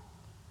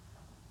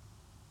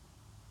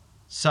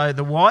 So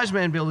the wise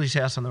man built his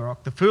house on the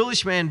rock. The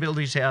foolish man built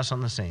his house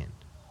on the sand.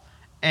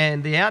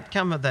 And the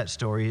outcome of that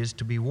story is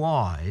to be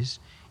wise,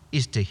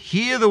 is to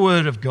hear the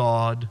word of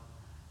God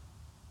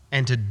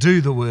and to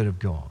do the word of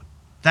God.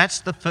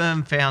 That's the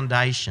firm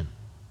foundation.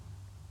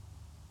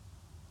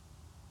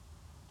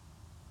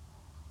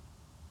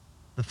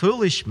 The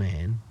foolish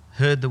man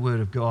heard the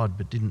word of God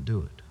but didn't do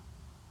it.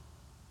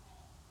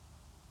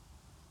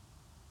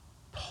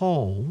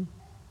 Paul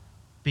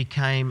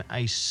became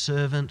a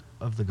servant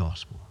of the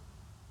gospel.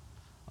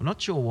 I'm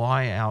not sure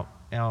why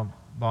our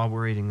Bible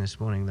reading this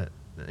morning, that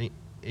the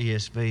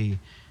ESV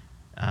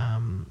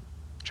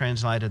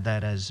translated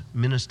that as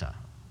minister.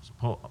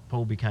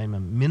 Paul became a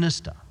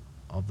minister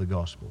of the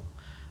gospel.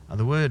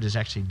 The word is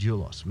actually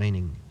doulos,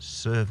 meaning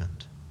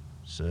servant.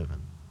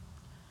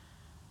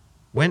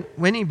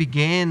 When he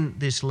began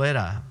this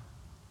letter,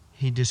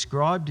 he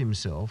described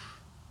himself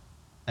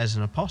as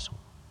an apostle.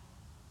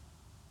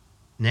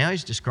 Now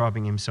he's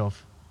describing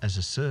himself as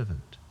a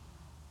servant.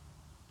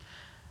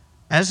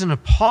 As an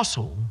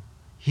apostle,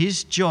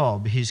 his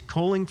job, his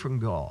calling from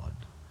God,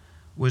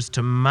 was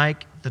to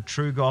make the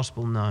true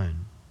gospel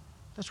known.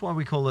 That's why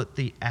we call it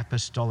the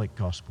apostolic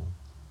gospel.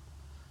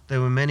 There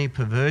were many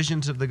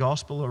perversions of the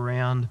gospel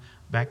around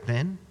back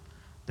then.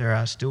 There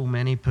are still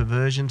many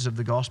perversions of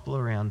the gospel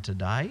around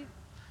today,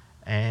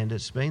 and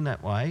it's been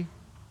that way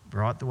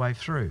right the way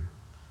through.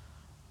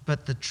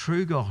 But the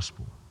true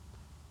gospel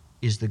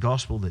is the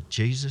gospel that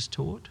Jesus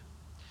taught.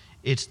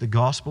 It's the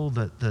gospel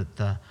that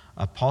the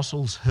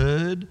apostles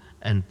heard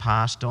and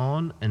passed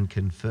on and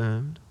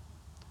confirmed.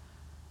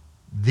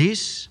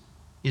 This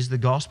is the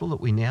gospel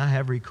that we now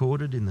have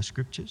recorded in the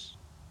scriptures.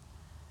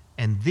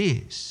 And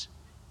this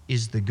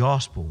is the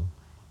gospel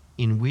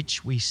in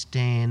which we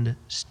stand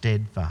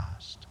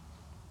steadfast.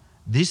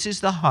 This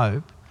is the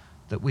hope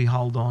that we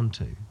hold on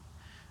to.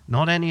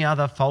 Not any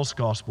other false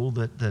gospel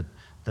that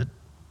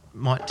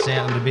might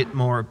sound a bit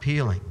more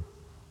appealing.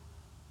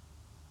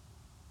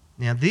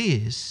 Now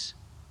this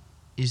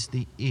is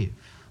the if.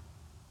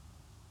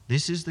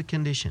 This is the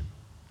condition.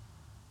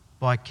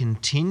 By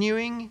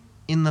continuing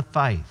in the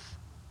faith.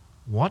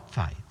 What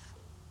faith?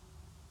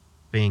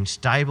 Being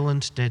stable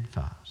and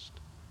steadfast.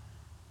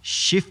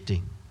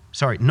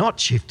 Not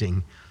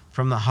shifting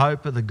from the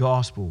hope of the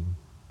gospel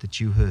that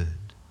you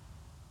heard.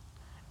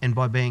 And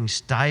by being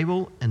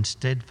stable and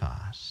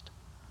steadfast,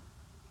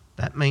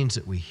 that means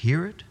that we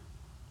hear it,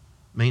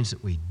 means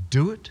that we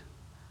do it,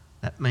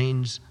 that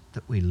means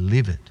that we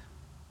live it.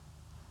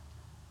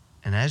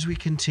 And as we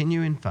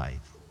continue in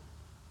faith,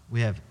 we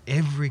have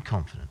every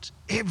confidence,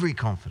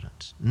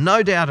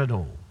 no doubt at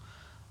all,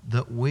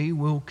 that we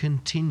will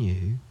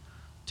continue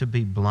to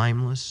be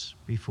blameless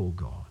before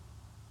God.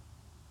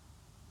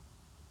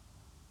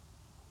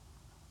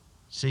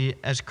 See,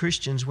 as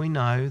Christians, we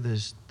know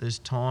there's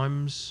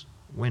times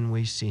when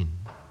we sin.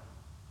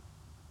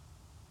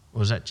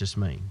 Or is that just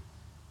me?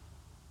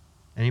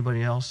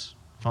 Anybody else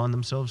find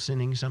themselves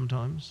sinning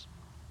sometimes?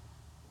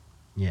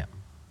 Yeah.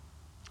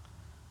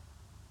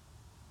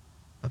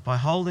 But by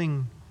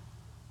holding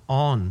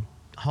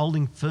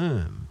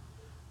firm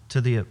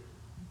to the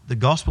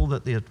gospel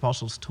that the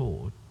apostles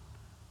taught,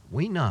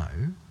 we know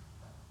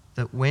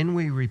that when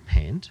we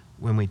repent,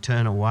 when we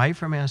turn away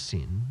from our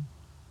sin,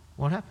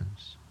 what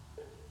happens?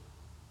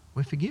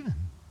 We're forgiven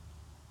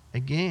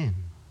again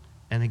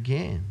and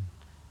again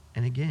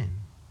and again.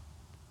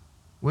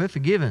 We're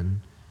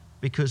forgiven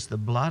because the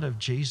blood of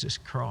Jesus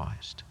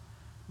Christ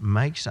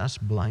makes us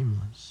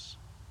blameless.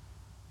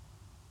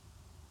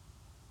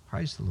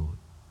 Praise the Lord.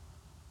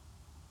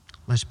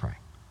 Let's pray.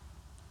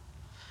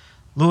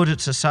 Lord,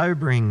 it's a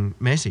sobering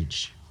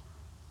message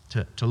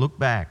to look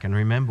back and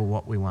remember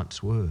what we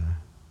once were.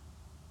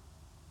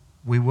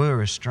 We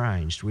were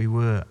estranged. We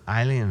were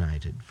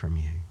alienated from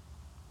you.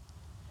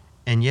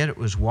 And yet it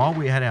was while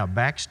we had our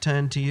backs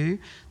turned to you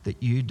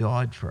that you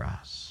died for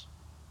us.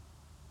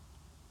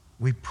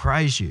 We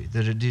praise you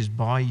that it is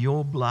by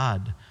your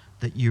blood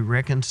that you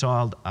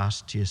reconciled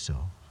us to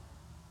yourself.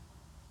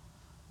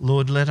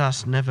 Lord, let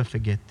us never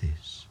forget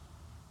this.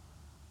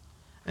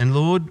 And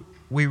Lord,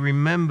 we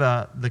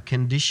remember the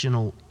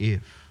conditional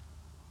if.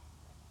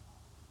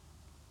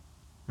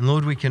 And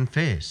Lord, we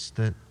confess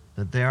that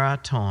there are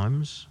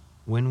times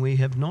when we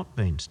have not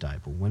been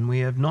stable, when we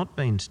have not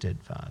been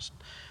steadfast,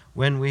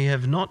 when we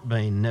have not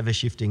been never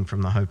shifting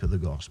from the hope of the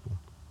gospel.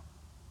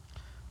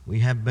 We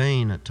have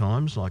been at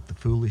times like the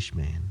foolish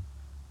man,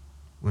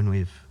 when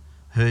we've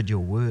heard your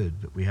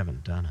word but we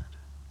haven't done it.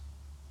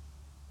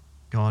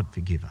 God,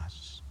 forgive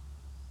us.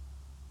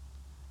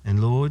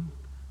 And Lord,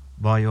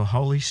 by your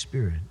Holy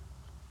Spirit,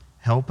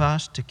 help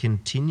us to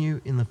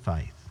continue in the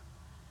faith,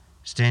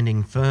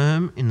 standing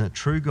firm in the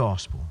true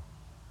gospel,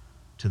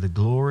 to the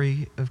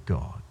glory of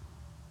God.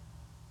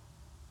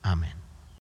 Amen.